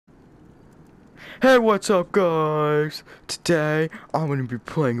Hey, what's up, guys? Today, I'm gonna be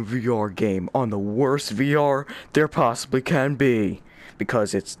playing a VR game on the worst VR there possibly can be.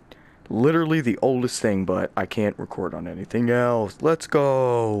 Because it's literally the oldest thing, but I can't record on anything else. Let's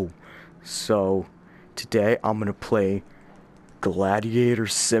go! So, today, I'm gonna play Gladiator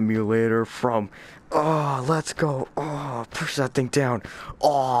Simulator from... Oh, let's go. Oh, push that thing down.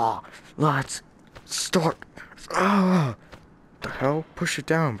 Oh, let's start. Oh, the hell? Push it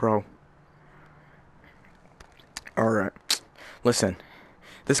down, bro. Alright, listen,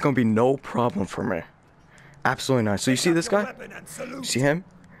 this is gonna be no problem for me. Absolutely not. So you see this guy? You see him?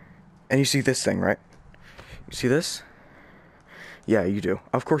 And you see this thing, right? You see this? Yeah, you do.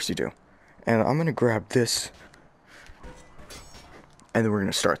 Of course you do. And I'm gonna grab this. And then we're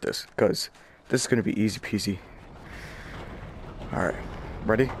gonna start this. Because this is gonna be easy peasy. Alright,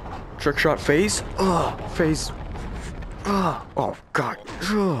 ready? Trick shot phase? Phase. Oh, God.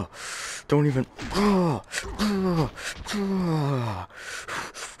 Don't even. You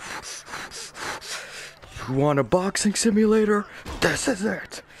want a boxing simulator? This is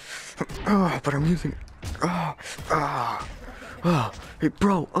it. But I'm using. Hey,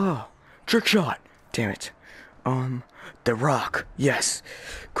 bro. Trick shot. Damn it. The Rock. Yes.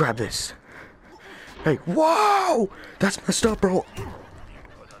 Grab this. Hey, whoa! That's messed up, bro.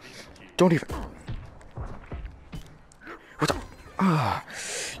 Don't even. What the?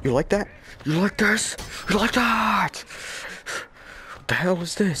 You like that? You like this? You like that? What the hell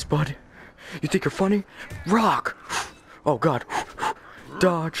is this, bud? You think you're funny? Rock! Oh, God.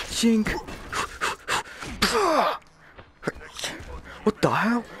 Dodge. Sink. What the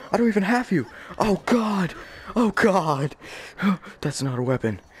hell? I don't even have you. Oh, God. Oh, God. That's not a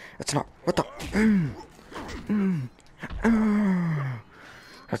weapon. That's not. What the?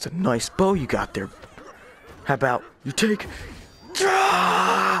 That's a nice bow you got there. How about you take...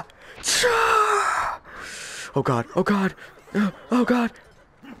 Oh, God. Oh, God. Oh, God.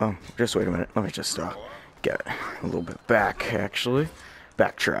 Just wait a minute. Let me just get a little bit back, actually.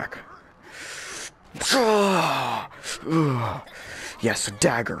 Backtrack. Yes, a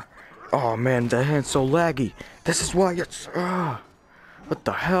dagger. Oh, man, the hand's so laggy. This is why it's... What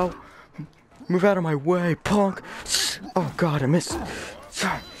the hell? Move out of my way, punk. Oh, God, I missed.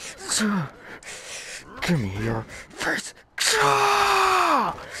 Give me your face.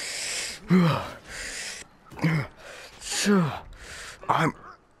 I'm...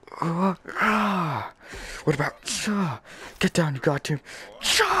 What about... Get down, you goddamn...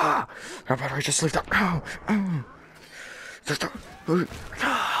 How about I just leave that...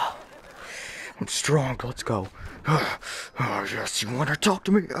 I'm strong, let's go. Oh, yes, you wanna talk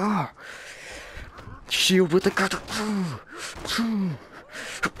to me? Shield with the cutter.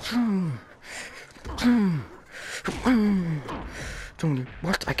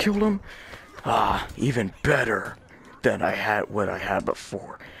 What? I killed him? Even better than what I had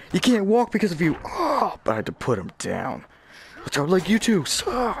before. You can't walk because of you. But I had to put him down. Which I would like you too.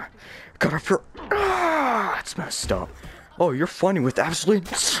 Got up for. It's messed up. Oh, you're funny with absolutely.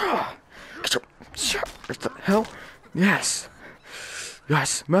 What the hell? Yes.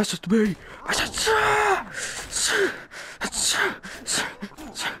 Yes, mess with me.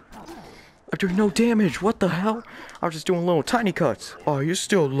 I'm doing no damage. What the hell? I was just doing little tiny cuts. Oh, you're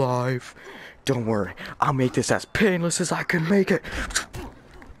still alive. Don't worry. I'll make this as painless as I can make it.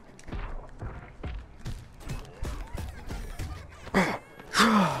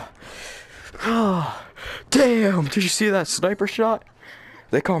 Damn! Did you see that sniper shot?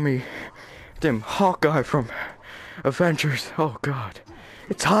 They call me damn Hawkeye from Avengers. Oh, God.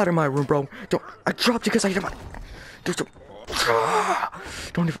 It's hot in my room, bro. I dropped it because I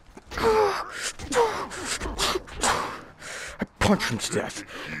don't even. I punched him to death.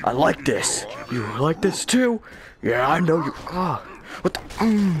 I like this. You like this too? Yeah, I know you. What the?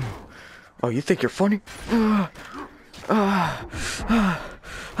 Oh, you think you're funny?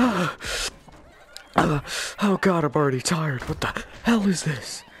 Oh, God, I'm already tired. What the hell is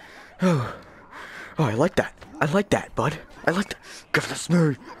this? Oh, I like that. I like that, bud. I like that. Give it to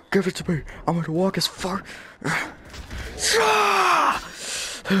me. Give it to me. I'm going to walk as far.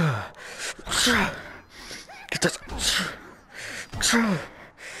 Get this.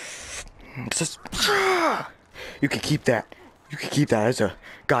 You can keep that. You can keep that as a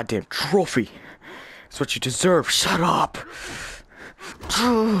goddamn trophy. That's what you deserve. Shut up.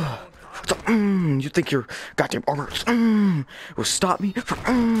 You think your goddamn armor will stop me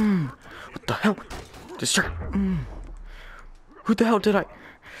from what the hell? Distract. Who the hell did I?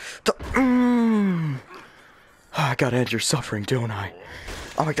 I gotta end your suffering, don't I?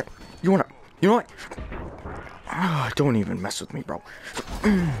 Oh my God. You know what? Don't even mess with me, bro.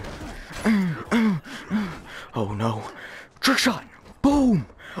 no. Trick shot! Boom!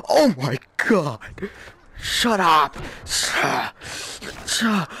 Oh my god! Shut up! I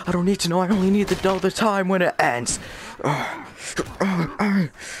don't need to know, I only need to know the time when it ends.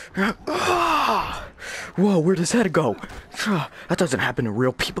 Whoa, where does head go? That doesn't happen to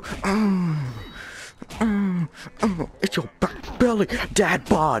real people. It's your back belly, dad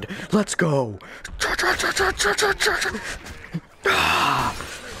bod. Let's go.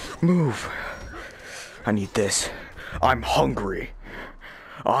 Move. I need this. I'm hungry.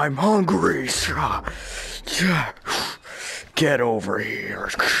 I'm hungry. Get over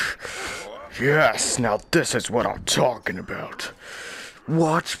here. Yes, now this is what I'm talking about.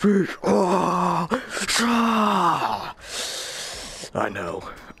 Watch me. I know.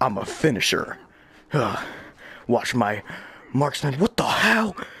 I'm a finisher. Watch my marksman. What the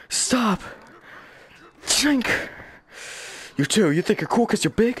hell? Stop. Chink. You too. You think you're cool because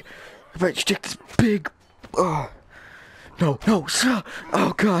you're big? I bet you take this big. No. Oh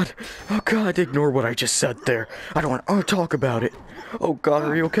god. Oh god. Ignore what I just said there. I don't want to talk about it. Oh god.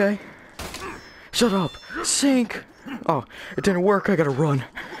 Are you okay? Shut up. Sink. Oh, it didn't work. I gotta run.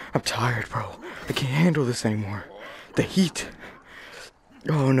 I'm tired, bro. I can't handle this anymore. The heat.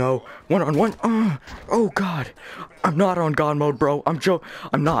 Oh no. 1-on-1. Oh god. I'm not on God mode, bro. I'm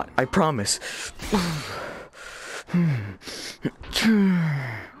not. I promise.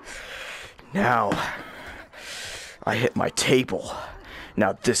 Now, I hit my table.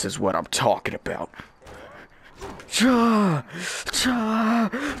 Now this is what I'm talking about.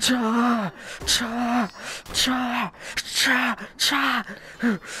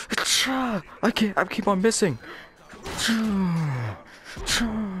 I keep on missing.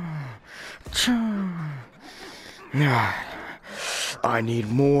 I need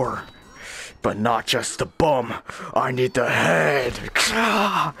more, but not just the bum. I need the head.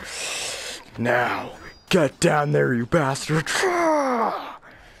 Now, get down there, you bastard.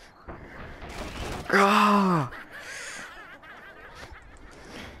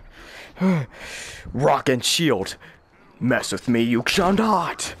 Rock and shield. Mess with me, you shall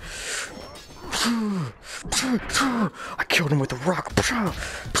not. I killed him with a rock.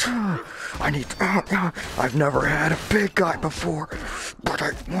 I've never had a big guy before, but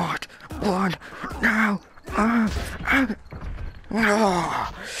I want one now.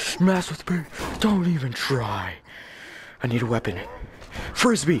 Mess with me. Don't even try. I need a weapon.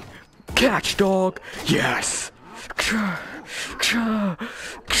 Frisbee. Catch, dog. Yes.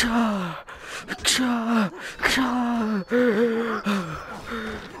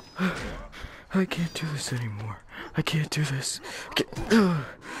 I can't do this anymore. I can't do this. Get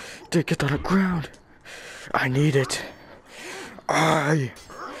that on the ground. I need it. I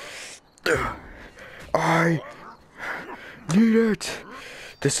need it.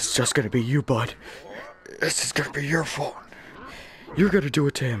 This is just gonna be you, bud. This is gonna be your fault. You're gonna do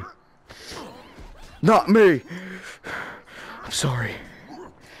it to him. Not me. I'm sorry.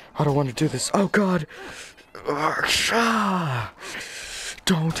 I don't want to do this. Oh god.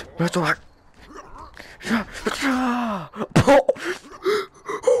 Don't. That's all.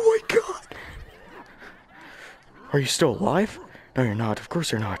 Oh my god. Are you still alive? No, you're not. Of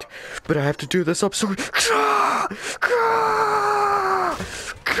course you're not. But I have to do this. I'm sorry.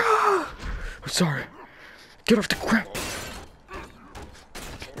 I'm sorry. Get off the ground.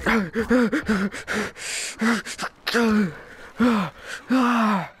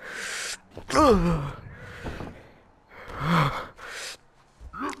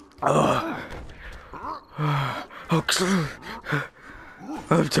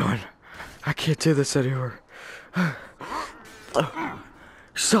 I'm done. I can't do this anymore.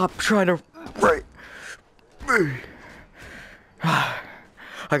 Stop trying to rape me.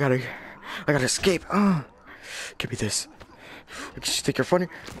 I gotta escape. Give me this. You think you're funny?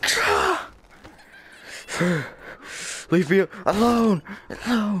 Leave me alone.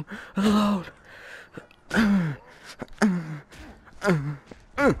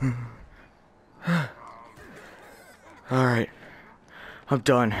 Alright. I'm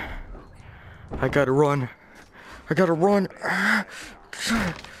done. I gotta run. I gotta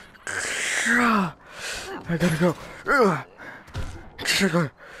go.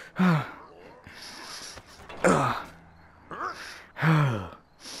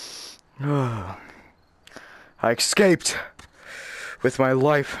 I escaped with my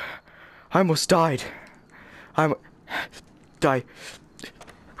life. I almost died. I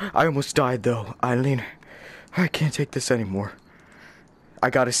almost died though, Eileen. I can't take this anymore. I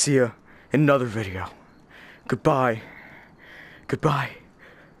gotta see you in another video. Goodbye.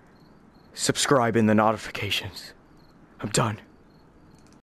 Subscribe in the notifications. I'm done.